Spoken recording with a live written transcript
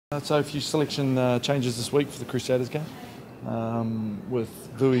So a few selection changes this week for the Crusaders game, with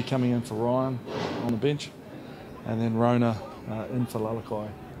Vui coming in for Ryan on the bench, and then Rona in for Lalakai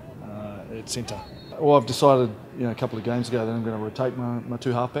at centre. Well, I've decided a couple of games ago that I'm going to rotate my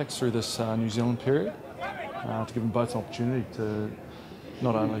two halfbacks through this New Zealand period to give them both an opportunity to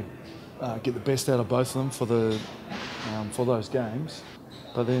not only get the best out of both of them for those games,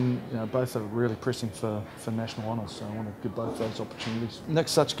 but then both are really pressing for national honours, so I want to give both those opportunities.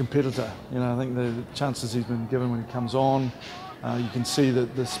 Nick's such a competitor. I think the chances he's been given when he comes on, you can see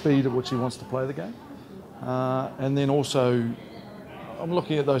the speed at which he wants to play the game. And then also, I'm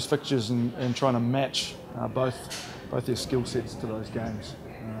looking at those fixtures and trying to match both their skill sets to those games.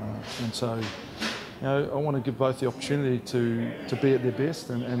 And so, I want to give both the opportunity to be at their best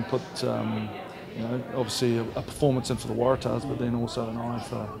and put obviously a performance in for the Waratahs, but then also an eye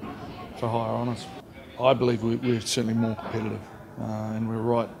for higher honours. I believe we're certainly more competitive, and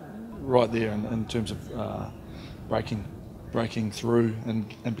we're right there in terms of breaking through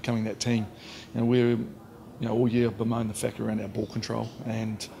and becoming that team. We're all year bemoan the fact around our ball control,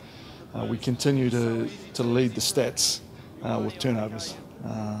 and we continue to lead the stats with turnovers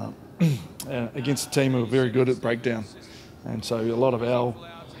against a team who are very good at breakdown, and so a lot of our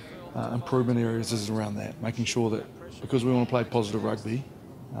improvement areas is around that, making sure that because we want to play positive rugby,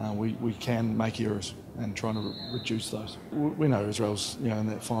 we can make errors and trying to reduce those. We know Israel's in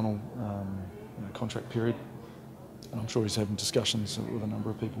that final contract period, and I'm sure he's having discussions with a number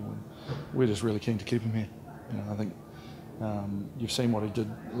of people, and we're just really keen to keep him here. I think you've seen what he did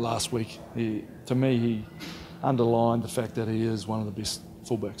last week. To me, he underlined the fact that he is one of the best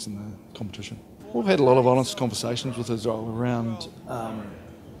fullbacks in the competition. We've had a lot of honest conversations with Israel around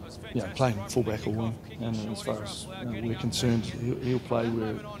playing fullback or wing, and as far as we're concerned, he'll play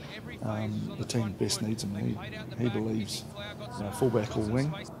where the team best needs him. He believes fullback or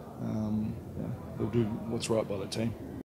wing, he'll do what's right by the team.